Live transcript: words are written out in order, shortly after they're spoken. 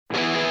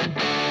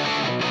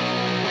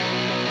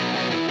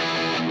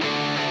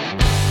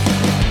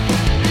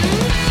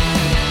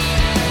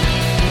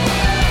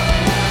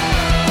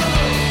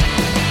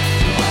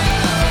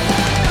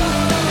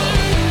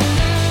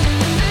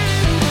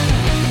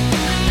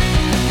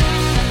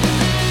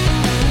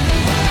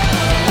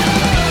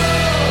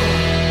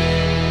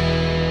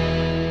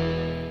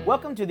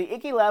welcome to the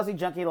Icky Lousy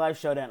Junkie Life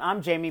Showdown.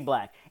 I'm Jamie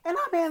Black, and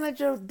I'm Anna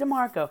Jo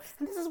DeMarco,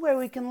 and this is where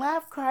we can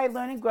laugh, cry,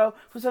 learn, and grow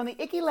from some of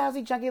the icky,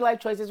 lousy, junkie life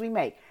choices we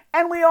make.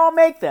 And we all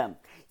make them.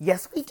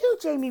 Yes, we do,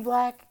 Jamie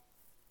Black.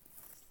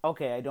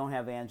 Okay, I don't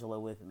have Angela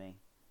with me.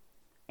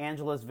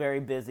 Angela's very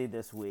busy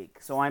this week,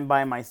 so I'm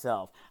by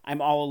myself.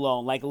 I'm all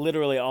alone, like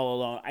literally all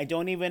alone. I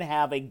don't even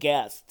have a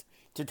guest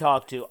to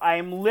talk to. I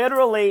am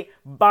literally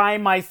by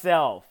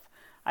myself.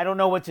 I don't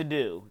know what to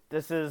do.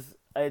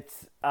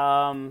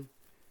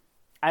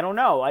 I don't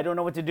know. I don't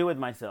know what to do with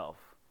myself.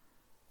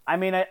 I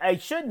mean, I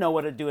should know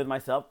what to do with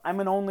myself. I'm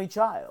an only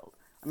child.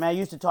 I mean, I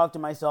used to talk to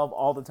myself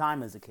all the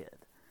time as a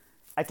kid.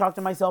 I talk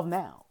to myself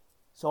now.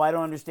 So I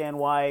don't understand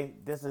why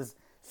this is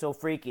so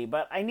freaky.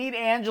 But I need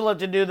Angela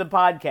to do the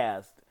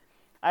podcast.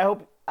 I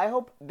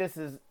hope this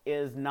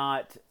is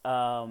not,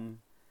 I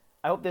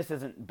hope this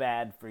isn't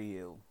bad for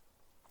you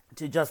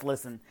to just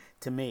listen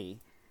to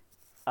me.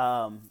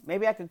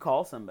 Maybe I could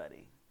call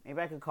somebody.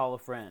 Maybe I could call a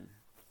friend.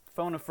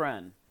 Phone a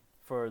friend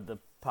for the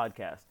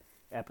podcast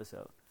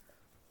episode.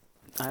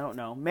 I don't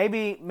know.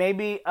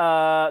 Maybe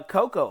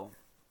Coco,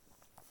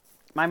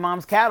 my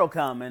mom's cat, will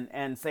come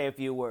and say a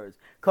few words.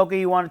 Coco,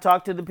 you want to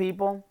talk to the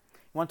people?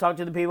 You want to talk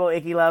to the people?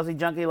 Icky, Lousy,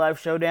 Junkie Life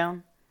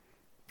Showdown?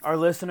 Our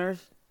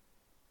listeners?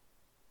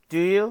 Do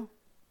you?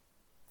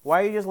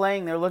 Why are you just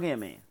laying there looking at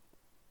me?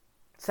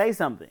 Say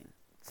something.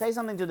 Say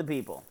something to the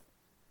people.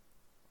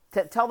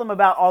 Tell them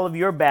about all of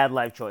your bad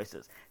life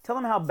choices. Tell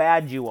them how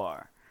bad you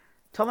are.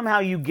 Tell them how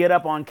you get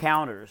up on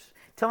counters.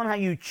 Tell them how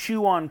you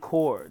chew on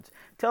cords.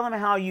 Tell them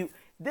how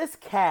this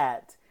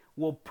cat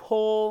will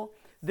pull,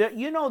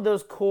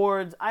 those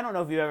cords. I don't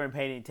know if you've ever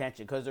paid any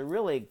attention because they're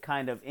really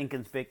kind of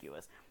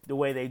inconspicuous the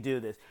way they do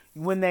this.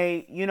 When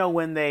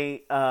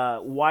they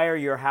wire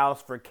your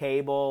house for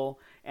cable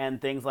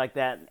and things like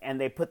that, and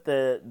they put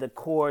the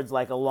cords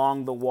like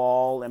along the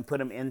wall and put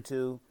them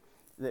into,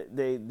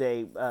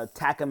 they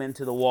tack them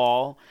into the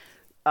wall.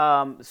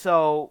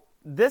 So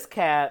this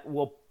cat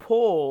will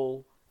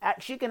pull,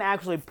 she can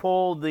actually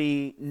pull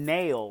the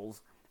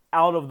nails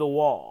out of the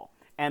wall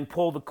and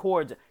pull the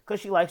cords because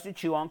she likes to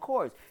chew on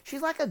cords.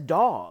 She's like a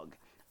dog.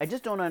 I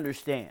just don't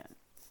understand.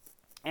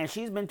 And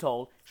she's been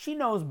told she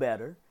knows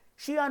better.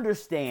 She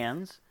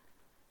understands,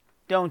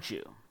 don't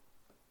you?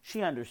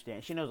 She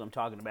understands. She knows I'm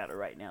talking about her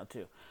right now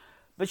too.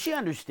 But she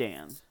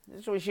understands.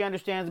 This is what she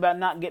understands about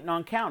not getting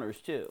on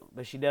counters too.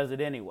 But she does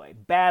it anyway.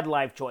 Bad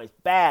life choice.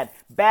 Bad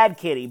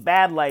kitty.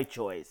 Bad life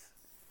choice.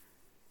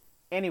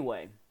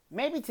 Anyway,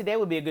 maybe today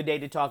would be a good day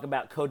to talk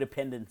about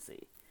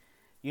codependency.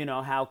 You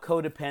know, how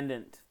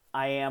codependent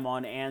I am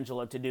on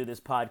Angela to do this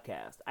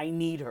podcast. I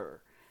need her.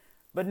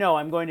 But no,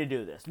 I'm going to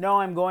do this. No,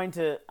 I'm going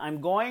to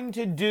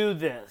do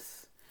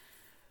this.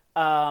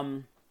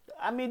 I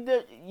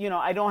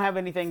don't have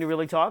anything to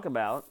really talk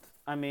about.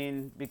 I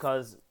mean,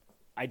 because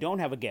I don't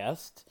have a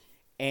guest,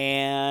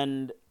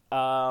 and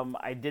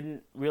I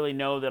didn't really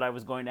know that I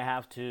was going to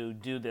have to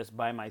do this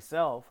by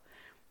myself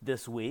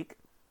this week.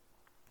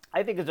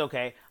 I think it's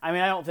okay. I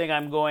mean, I don't think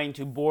I'm going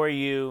to bore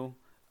you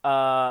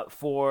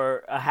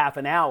for a half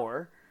an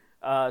hour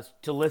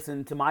to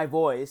listen to my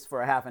voice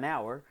for a half an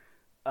hour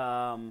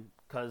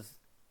because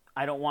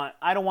I don't want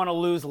to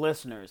lose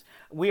listeners.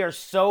 We are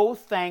so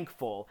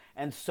thankful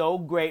and so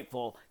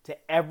grateful to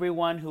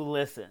everyone who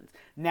listens.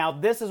 Now,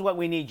 this is what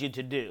we need you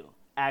to do,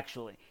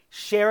 actually.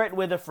 Share it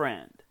with a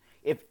friend.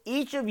 If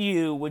each of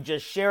you would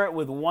just share it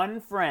with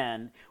one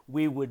friend,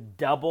 we would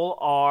double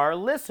our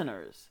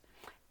listeners.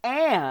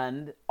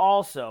 And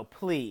also,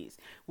 please,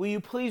 will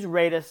you please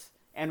rate us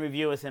and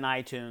review us in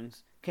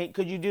iTunes?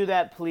 Could you do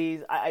that,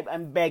 please?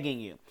 I'm begging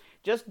you.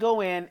 Just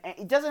go in.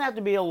 It doesn't have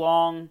to be a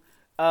long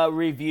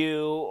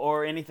review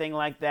or anything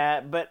like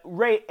that, but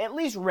at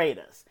least rate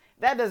us.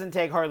 That doesn't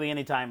take hardly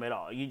any time at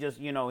all. You just,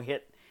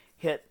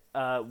 hit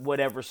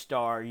whatever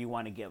star you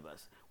want to give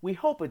us. We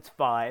hope it's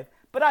 5,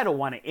 but I don't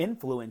want to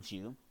influence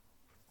you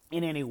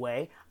in any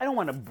way. I don't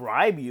want to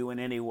bribe you in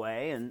any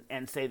way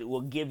and say that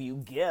we'll give you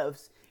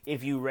gifts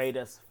if you rate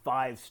us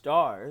 5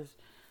 stars,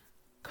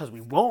 because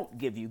we won't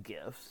give you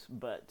gifts,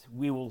 but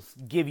we will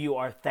give you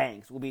our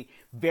thanks. We'll be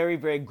very,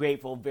 very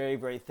grateful, very,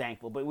 very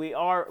thankful. But we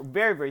are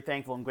very, very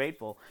thankful and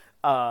grateful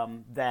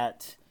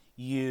that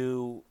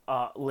you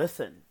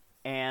listen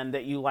and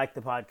that you like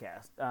the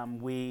podcast.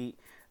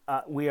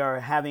 We are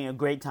having a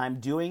great time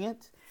doing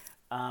it.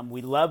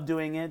 We love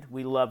doing it.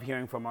 We love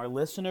hearing from our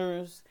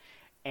listeners.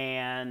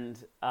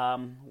 And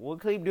we'll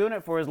keep doing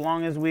it for as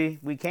long as we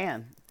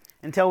can,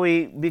 until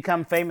we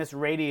become famous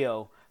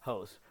radio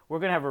hosts. We're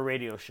going to have a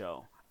radio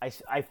show.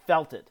 I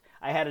felt it.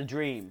 I had a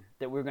dream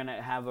that we're going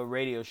to have a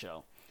radio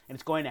show, and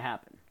it's going to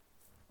happen.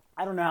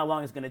 I don't know how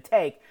long it's going to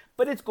take,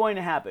 but it's going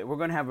to happen. We're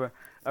going to have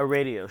a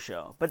radio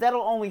show. But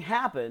that'll only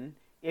happen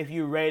if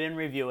you rate and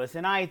review us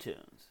in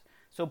iTunes.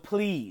 So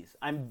please,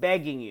 I'm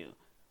begging you,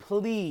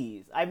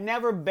 please. I've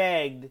never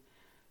begged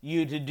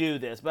you to do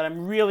this, but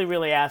I'm really,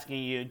 really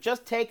asking you.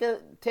 Just take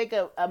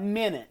a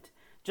minute.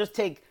 Just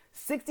take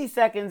 60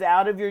 seconds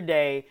out of your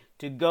day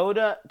to go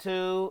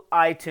to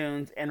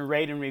iTunes and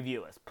rate and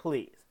review us,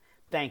 please.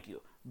 Thank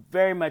you.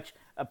 Very much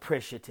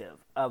appreciative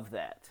of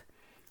that.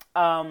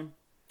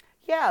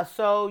 Yeah,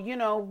 so,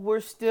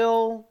 we're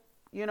still,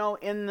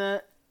 in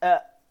the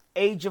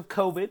age of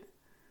COVID.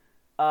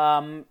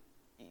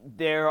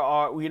 There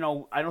are,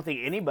 I don't think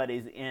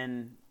anybody's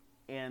in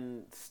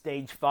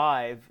stage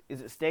 5.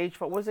 Is it stage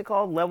 5? What's it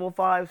called? Level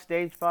 5,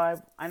 stage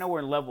 5? I know we're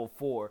in level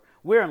 4.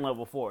 We're in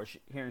level 4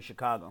 here in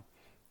Chicago.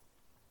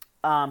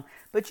 But,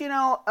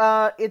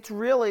 it's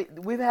really,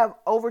 we've had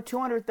over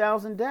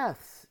 200,000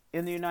 deaths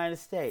in the United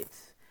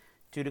States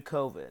due to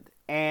COVID.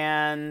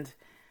 And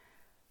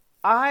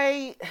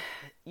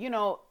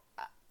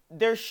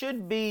there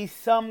should be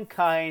some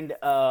kind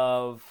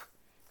of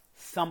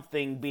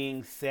something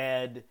being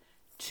said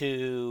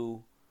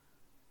to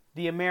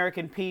the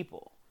American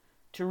people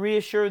to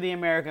reassure the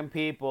American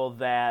people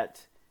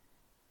that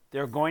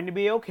they're going to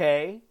be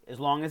okay as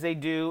long as they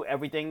do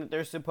everything that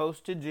they're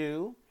supposed to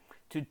do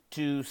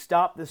to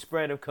stop the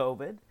spread of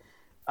COVID.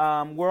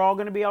 We're all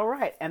going to be all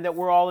right, and that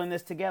we're all in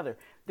this together.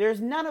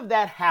 There's none of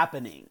that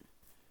happening,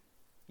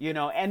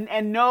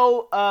 and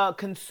no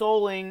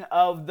consoling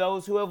of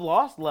those who have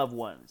lost loved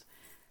ones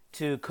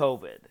to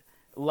COVID,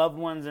 loved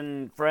ones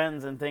and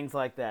friends and things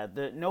like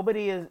that.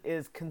 Nobody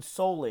is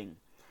consoling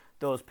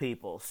those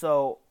people.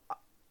 So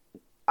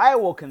I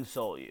will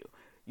console you.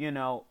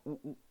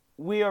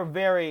 We are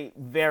very,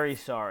 very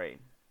sorry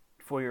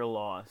for your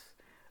loss.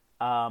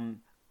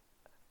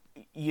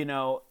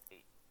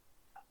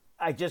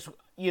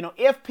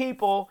 If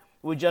people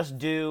would just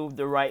do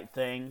the right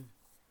thing,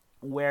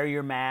 wear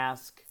your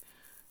mask,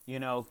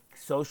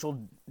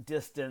 social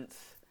distance,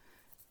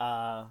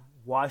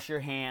 wash your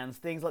hands,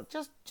 things like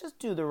just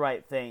do the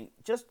right thing.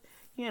 Just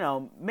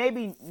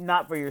maybe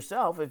not for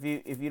yourself if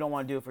you don't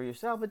want to do it for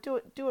yourself, but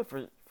do it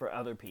for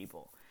other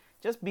people.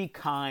 Just be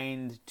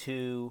kind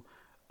to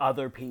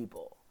other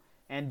people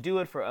and do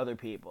it for other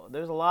people.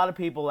 There's a lot of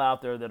people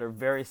out there that are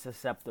very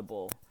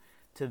susceptible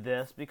to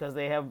this because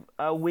they have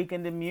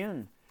weakened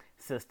immune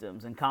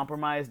systems and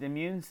compromised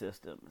immune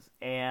systems,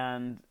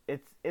 and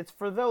it's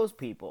for those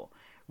people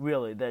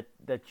really that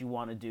you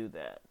want to do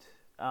that.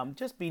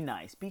 Just be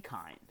nice, be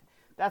kind.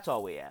 That's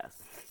all we ask.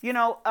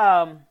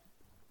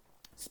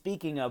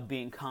 Speaking of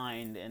being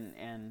kind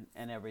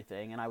and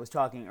everything, and I was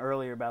talking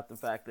earlier about the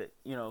fact that,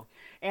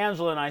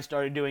 Angela and I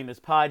started doing this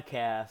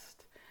podcast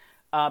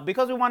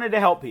because we wanted to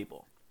help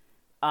people.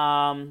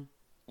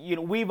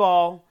 We've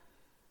all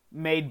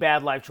made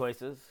bad life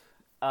choices,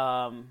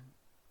 and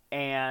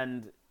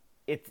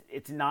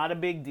it's not a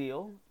big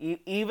deal.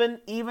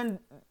 Even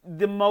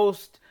the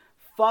most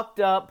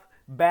fucked up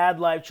bad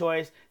life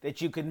choice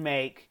that you could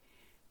make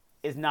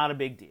is not a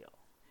big deal,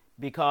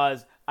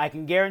 because I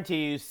can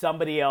guarantee you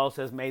somebody else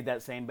has made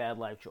that same bad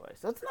life choice.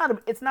 So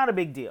it's not a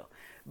big deal.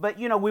 But,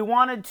 we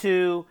wanted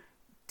to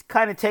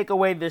kind of take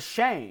away the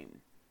shame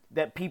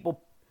that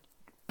people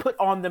put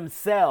on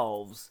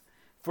themselves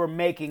for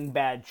making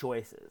bad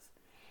choices.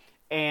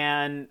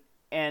 And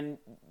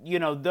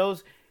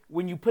those,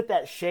 when you put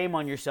that shame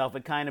on yourself,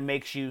 it kind of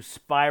makes you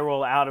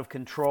spiral out of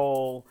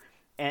control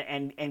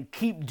and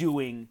keep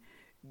doing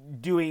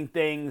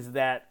things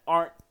that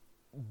aren't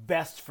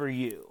best for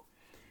you.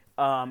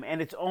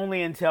 And it's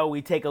only until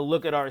we take a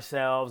look at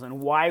ourselves and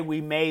why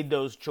we made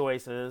those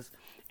choices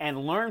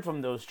and learn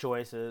from those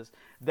choices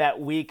that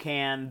we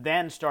can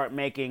then start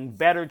making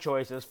better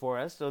choices for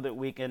us so that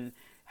we can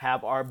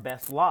have our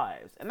best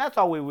lives. And that's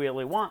all we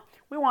really want.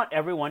 We want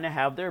everyone to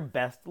have their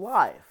best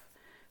life.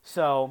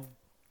 So,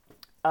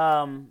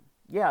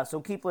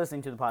 so keep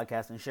listening to the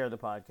podcast and share the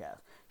podcast.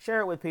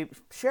 Share it with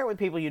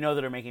people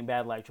that are making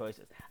bad life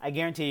choices. I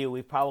guarantee you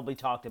we've probably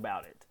talked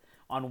about it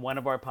on one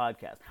of our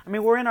podcasts. I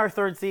mean, we're in our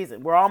 3rd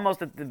season. We're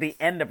almost at the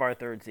end of our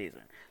 3rd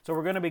season. So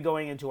we're going to be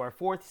going into our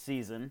 4th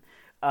season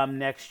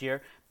next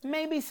year.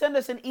 Maybe send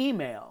us an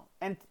email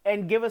and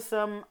give us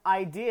some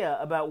idea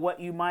about what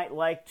you might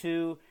like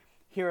to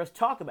hear us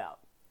talk about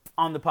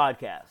on the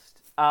podcast.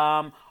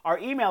 Our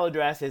email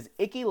address is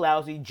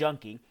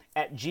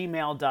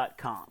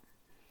ickylousyjunkie@gmail.com.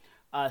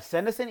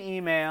 Send us an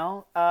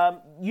email.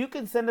 You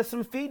can send us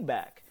some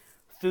feedback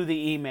through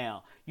the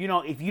email.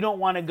 If you don't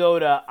want to go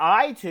to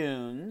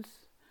iTunes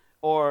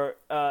or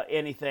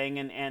anything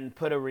and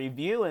put a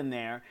review in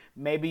there,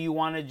 maybe you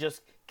want to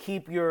just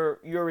keep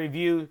your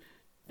review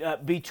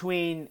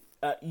between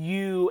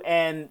you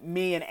and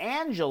me and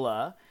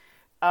Angela.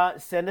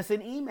 Send us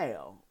an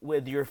email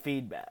with your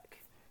feedback.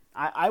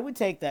 I would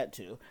take that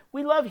too.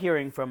 We love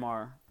hearing from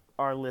our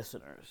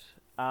listeners.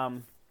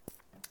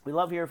 We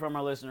love hearing from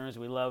our listeners.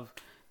 We love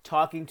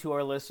talking to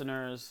our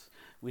listeners.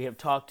 We have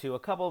talked to a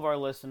couple of our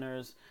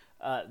listeners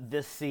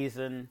this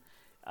season,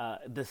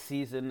 the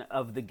season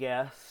of the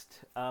guest,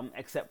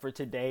 except for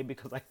today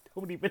because I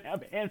don't even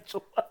have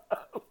Angela.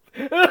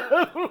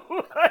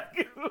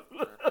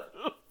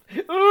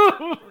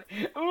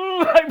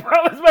 I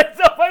promised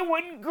myself I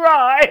wouldn't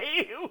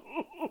cry.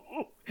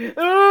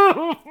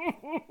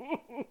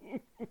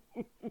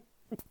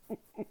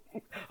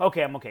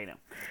 Okay, I'm okay now.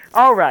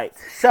 All right,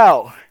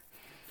 so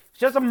it's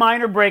just a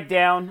minor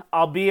breakdown.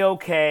 I'll be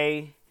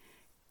okay.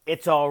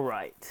 It's all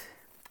right.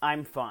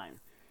 I'm fine.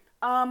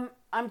 I'm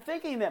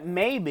thinking that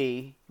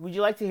maybe, would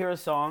you like to hear a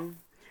song?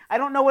 I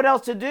don't know what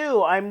else to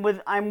do. I'm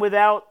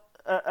without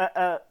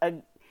a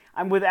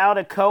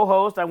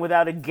co-host. I'm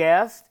without a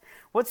guest.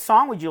 What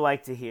song would you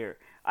like to hear?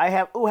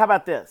 How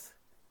about this?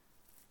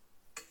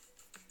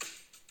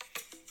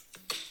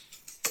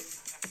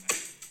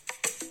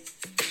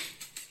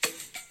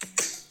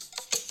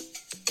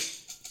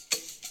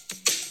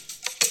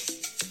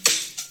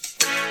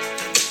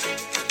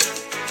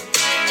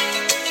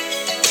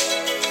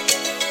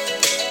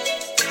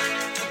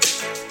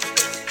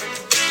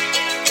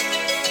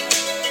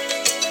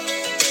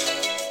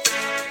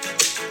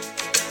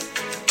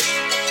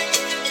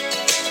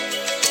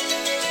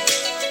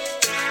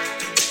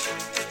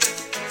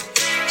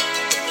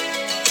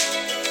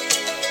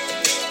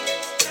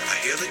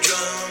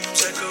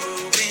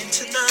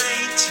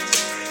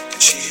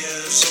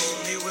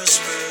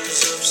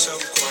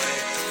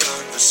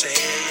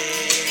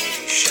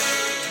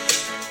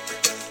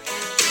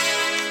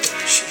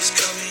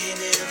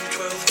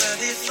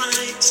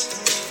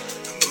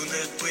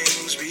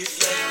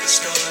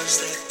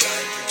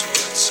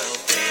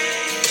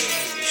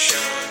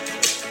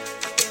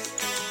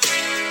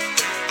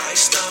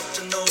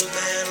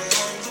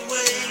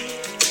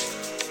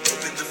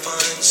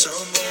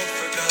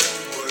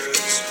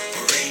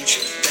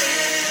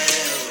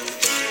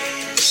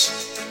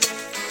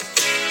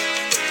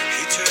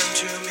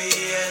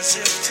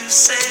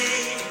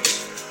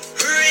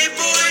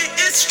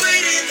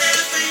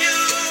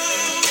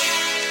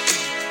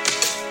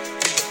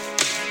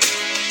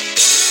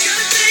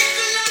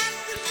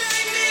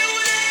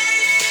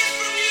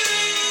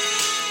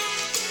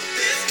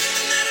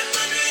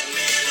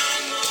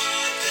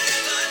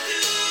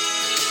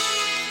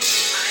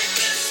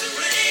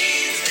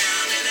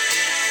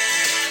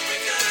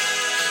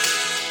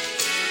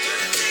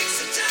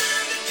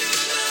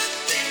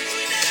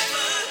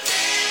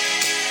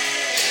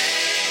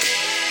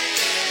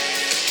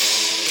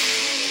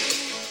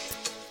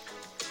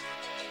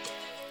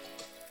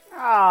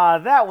 Ah,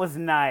 that was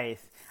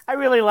nice. I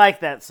really like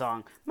that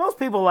song. Most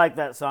people like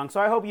that song, so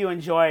I hope you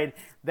enjoyed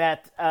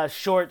that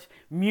short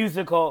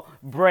musical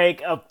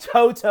break of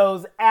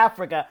Toto's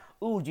Africa.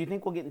 Ooh, do you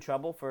think we'll get in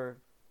trouble for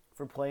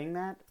playing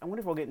that? I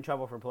wonder if we'll get in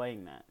trouble for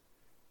playing that.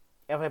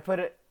 If I put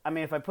it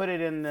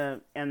in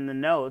the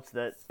notes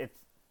that it's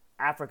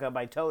Africa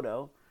by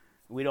Toto,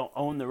 we don't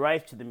own the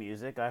rights to the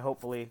music. I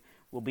hopefully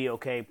will be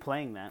okay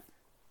playing that.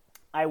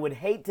 I would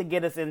hate to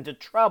get us into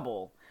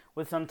trouble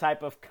with some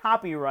type of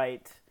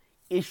copyright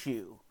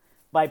issue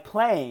by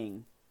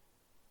playing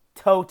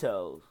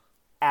Toto's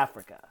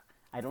Africa.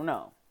 I don't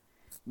know.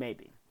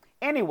 Maybe.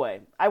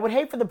 Anyway, I would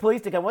hate for the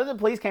police to come. What if the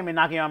police came and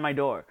knocking on my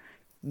door?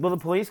 Will the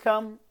police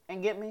come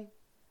and get me?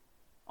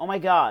 Oh my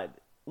God.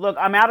 Look,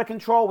 I'm out of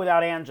control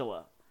without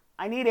Angela.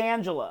 I need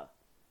Angela.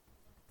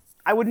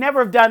 I would never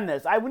have done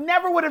this. I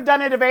never would have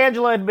done it if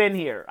Angela had been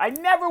here. I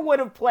never would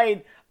have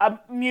played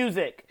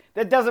music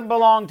that doesn't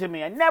belong to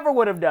me. I never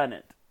would have done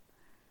it.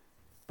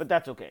 But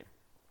that's okay.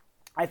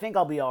 I think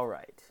I'll be all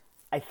right.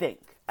 I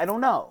think. I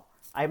don't know.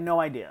 I have no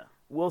idea.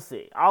 We'll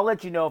see. I'll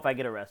let you know if I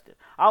get arrested.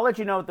 I'll let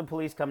you know if the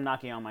police come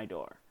knocking on my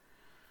door.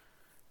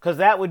 Because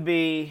that would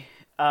be...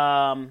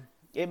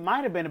 it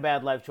might have been a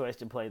bad life choice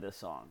to play this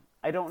song.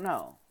 I don't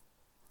know.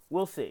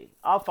 We'll see.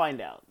 I'll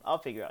find out. I'll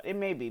figure out. It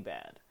may be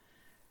bad.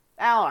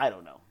 I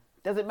don't know.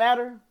 Does it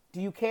matter? Do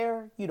you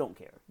care? You don't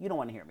care. You don't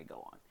want to hear me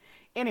go on.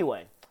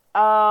 Anyway,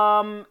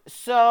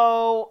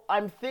 so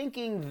I'm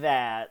thinking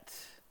that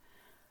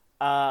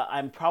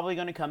I'm probably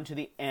going to come to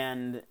the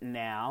end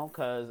now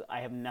because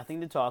I have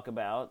nothing to talk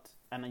about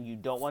and you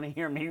don't want to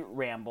hear me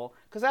ramble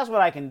because that's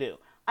what I can do.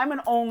 I'm an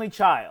only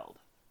child.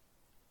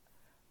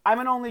 I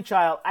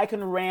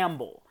can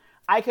ramble.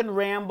 I can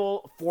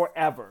ramble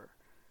forever.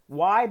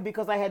 Why?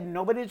 Because I had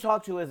nobody to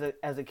talk to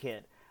as a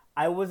kid.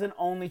 I was an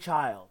only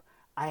child.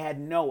 I had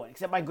no one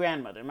except my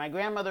grandmother. My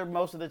grandmother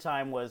most of the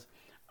time was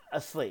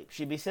asleep.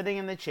 She'd be sitting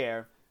in the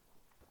chair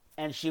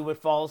and she would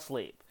fall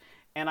asleep.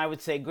 And I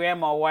would say,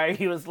 Grandma, why are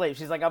you asleep?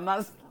 She's like, I'm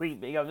not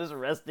sleeping. I'm just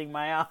resting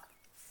my eyes.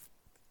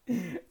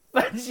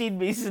 But she'd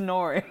be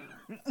snoring.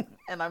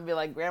 And I'd be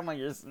like, Grandma,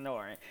 you're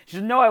snoring. She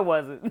said, no, I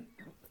wasn't.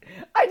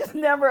 I just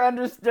never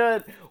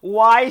understood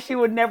why she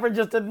would never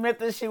just admit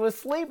that she was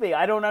sleeping.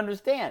 I don't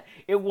understand.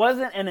 It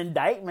wasn't an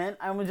indictment.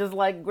 I was just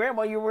like,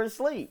 Grandma, you were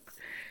asleep.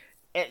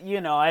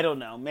 I don't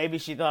know. Maybe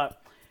she thought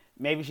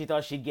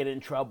she'd get in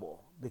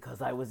trouble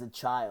because I was a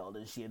child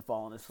and she had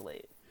fallen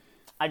asleep.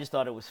 I just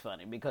thought it was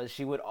funny because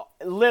she would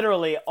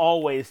literally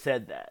always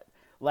said that.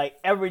 Like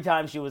every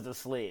time she was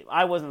asleep.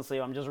 I wasn't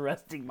asleep. I'm just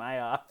resting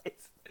my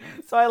eyes.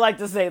 So I like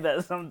to say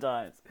that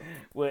sometimes.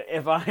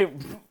 If I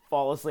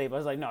fall asleep, I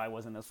was like, no, I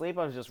wasn't asleep.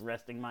 I was just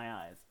resting my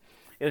eyes.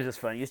 It was just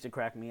fun. It used to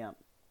crack me up.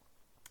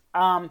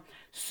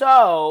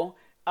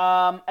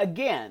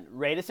 Again,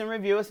 rate us and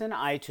review us in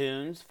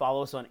iTunes.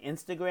 Follow us on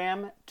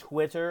Instagram,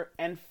 Twitter,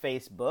 and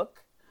Facebook.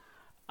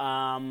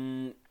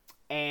 And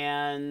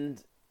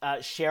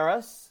share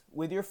us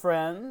with your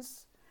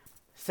friends.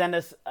 Send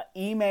us an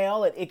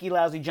email at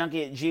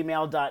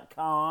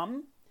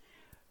ickylousyjunkie@gmail.com.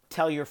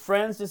 Tell your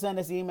friends to send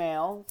us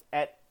email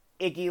at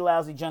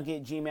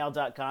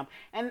ickylousyjunkie@gmail.com.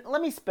 And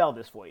let me spell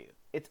this for you.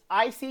 It's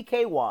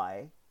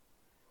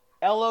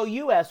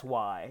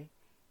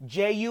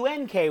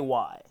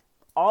ICKYLOUSYJUNKY.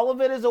 All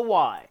of it is a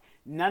Y.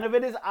 None of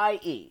it is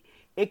IE.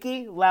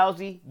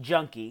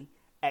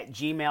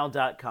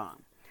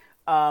 ickylousyjunkie@gmail.com.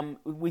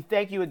 We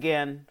thank you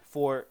again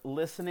for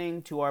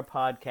listening to our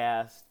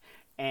podcast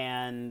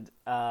and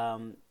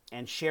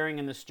sharing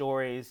in the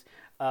stories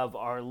of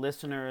our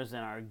listeners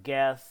and our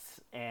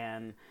guests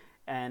and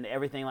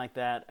everything like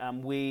that.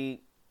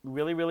 We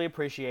really, really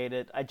appreciate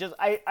it.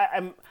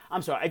 I'm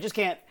sorry.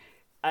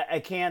 I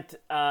can't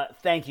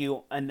thank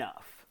you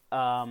enough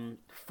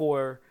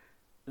for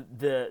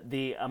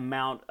the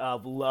amount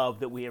of love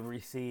that we have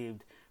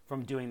received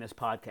from doing this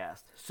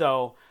podcast.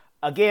 So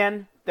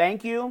again,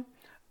 thank you.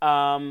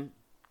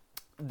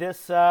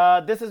 This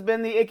has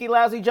been the Icky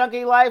Lousy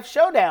Junkie Life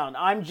Showdown.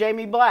 I'm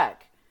Jamie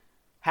Black.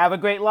 Have a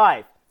great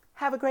life.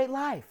 Have a great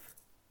life.